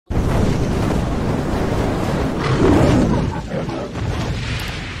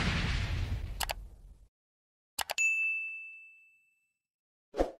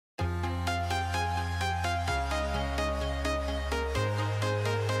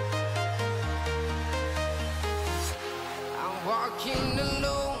Walking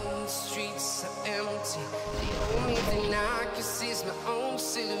alone, the streets are empty. The only thing I can see is my own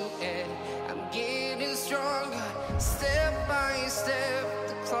silhouette. I'm getting stronger, step by step.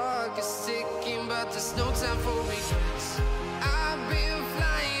 The clock is ticking, but there's no time for regrets. I've been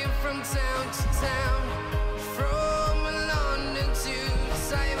flying from town to town, from London to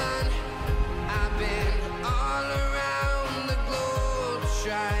Taiwan. I've been all around the globe,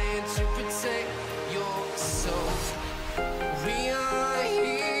 trying to protect your soul. We are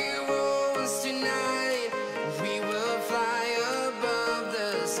heroes tonight. We will fly above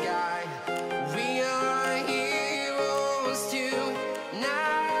the sky. We are heroes tonight.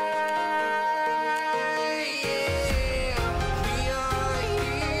 Yeah. We are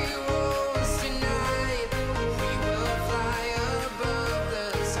heroes tonight. We will fly above the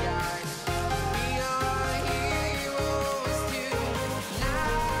sky. We are heroes tonight.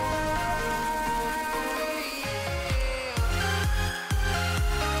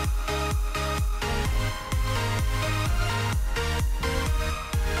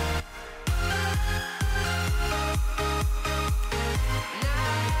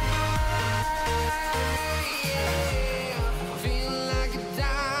 Feel like a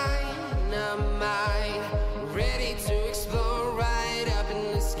dynamite, ready to explode right up in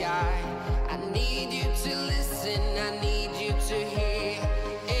the sky. I need you to listen, I need you to hear,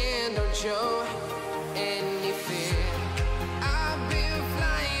 and don't show any fear. I've been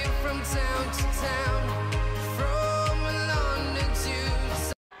flying from town to town, from London to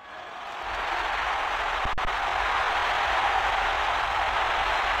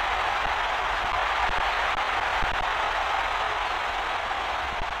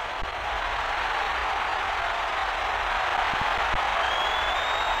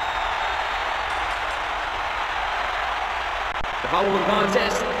The following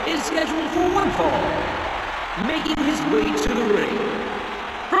contest is scheduled for one fall. Making his way to the ring,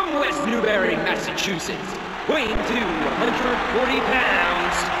 from West Newbury, Massachusetts, weighing to 140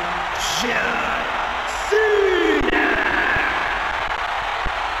 pounds, John Cena!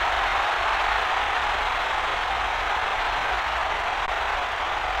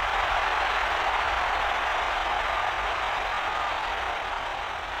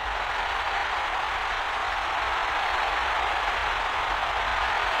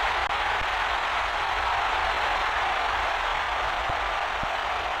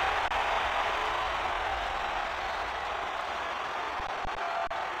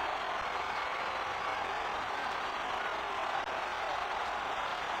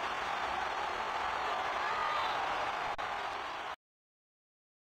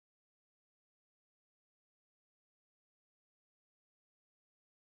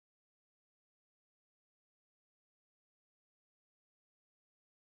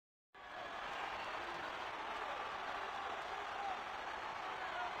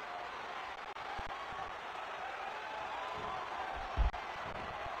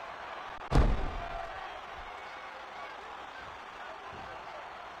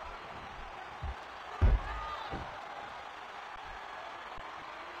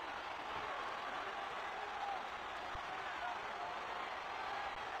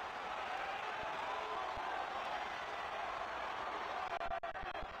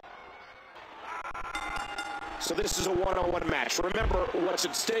 So this is a one-on-one match. Remember what's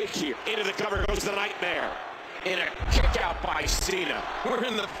at stake here. Into the cover goes the Nightmare. In a kick out by Cena. We're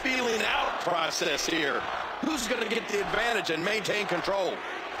in the feeling out process here. Who's going to get the advantage and maintain control?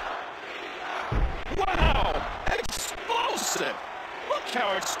 Wow! Explosive! Look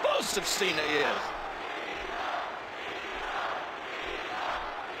how explosive Cena is.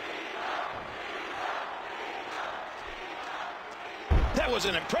 That was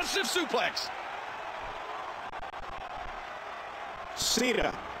an impressive suplex.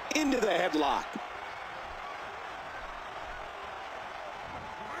 Cena into the headlock.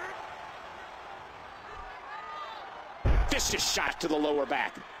 Vicious shot to the lower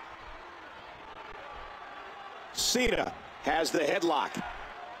back. Cena has the headlock.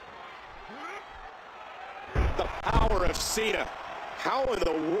 The power of Cena. How in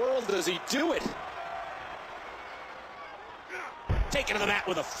the world does he do it? Taken to the mat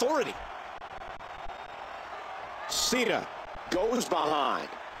with authority. Cena goes behind.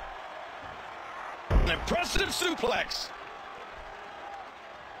 An impressive suplex.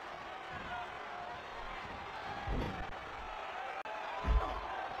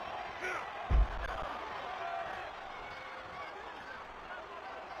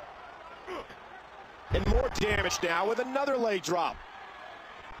 And more damage now with another leg drop.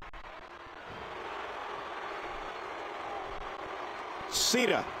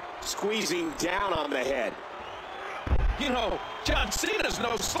 Cena squeezing down on the head. You know, John Cena's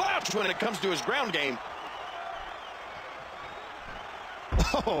no slouch when it comes to his ground game.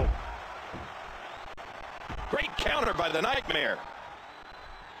 Oh. Great counter by the Nightmare.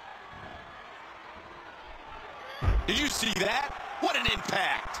 Did you see that? What an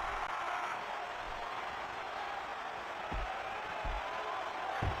impact.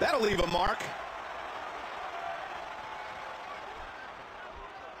 That'll leave a mark.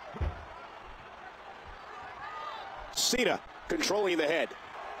 Cena controlling the head.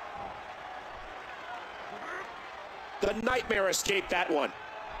 The Nightmare escaped that one.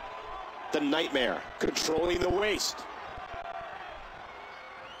 The Nightmare controlling the waist.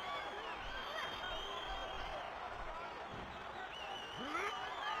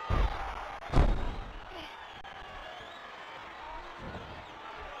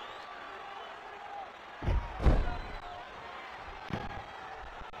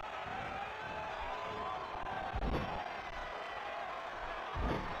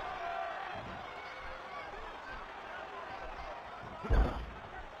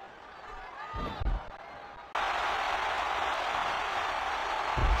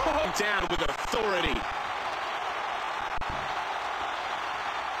 Down with authority.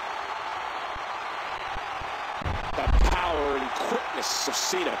 The power and quickness of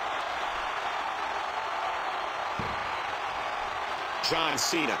Cena. John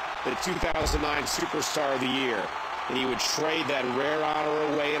Cena, the 2009 Superstar of the Year, and he would trade that rare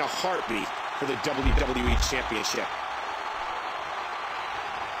honor away in a heartbeat for the WWE Championship.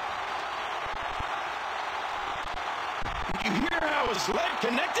 You hear how his leg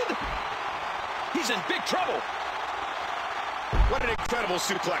connected? He's in big trouble. What an incredible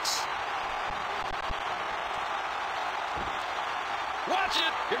suplex. Watch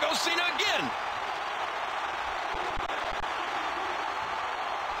it. Here goes Cena again.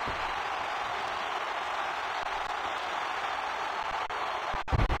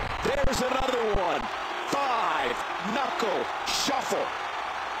 There's another one. 5-knuckle shuffle.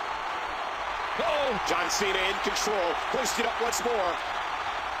 Oh, John Cena in control. Pushed it up once more.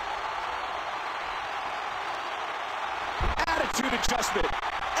 Attitude adjustment.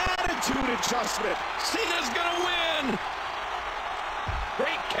 Attitude adjustment. Cena's gonna win.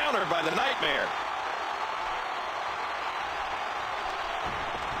 Great counter by the Nightmare.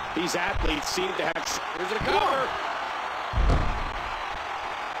 These athletes seem to have... Here's a cover.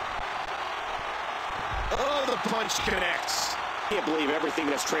 Oh, the punch connects. Can't believe everything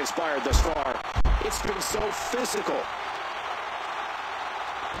that's transpired thus far. It's been so physical.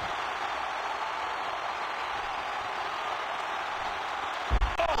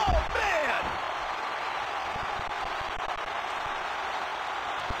 Oh, man!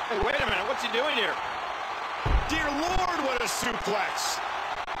 Hey, wait a minute. What's he doing here? Dear Lord, what a suplex.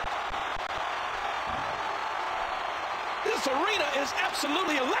 This arena is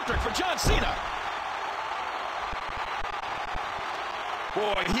absolutely electric for John Cena.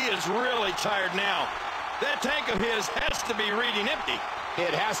 Boy, he is really tired now. That tank of his has to be reading empty.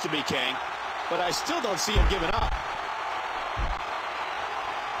 It has to be, King, but I still don't see him giving up.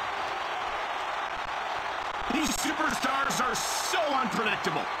 These superstars are so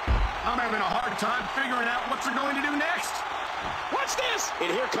unpredictable. I'm having a hard time figuring out what they're going to do next. Watch this! And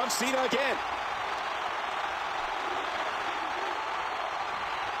here comes Cena again.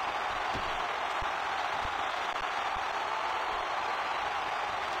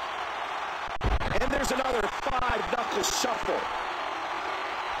 And there's another 5-knuckle shuffle.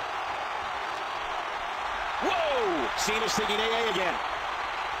 Whoa! Cena's thinking AA again.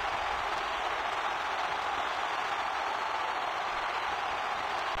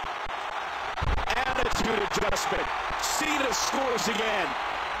 Attitude adjustment. Cena scores again.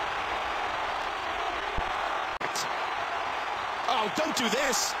 Oh, don't do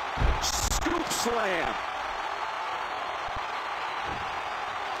this. Scoop slam.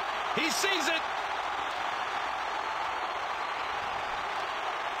 He sees it.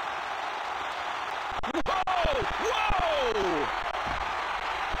 Whoa! Whoa!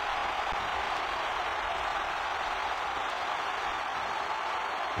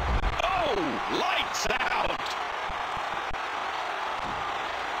 Oh, lights out.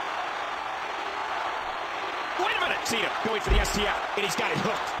 Wait a minute. Cena going for the STF, and he's got it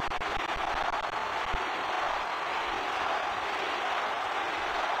hooked.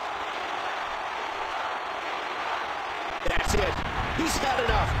 That's it. He's had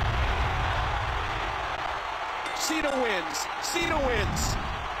enough. Cena wins. Cena wins.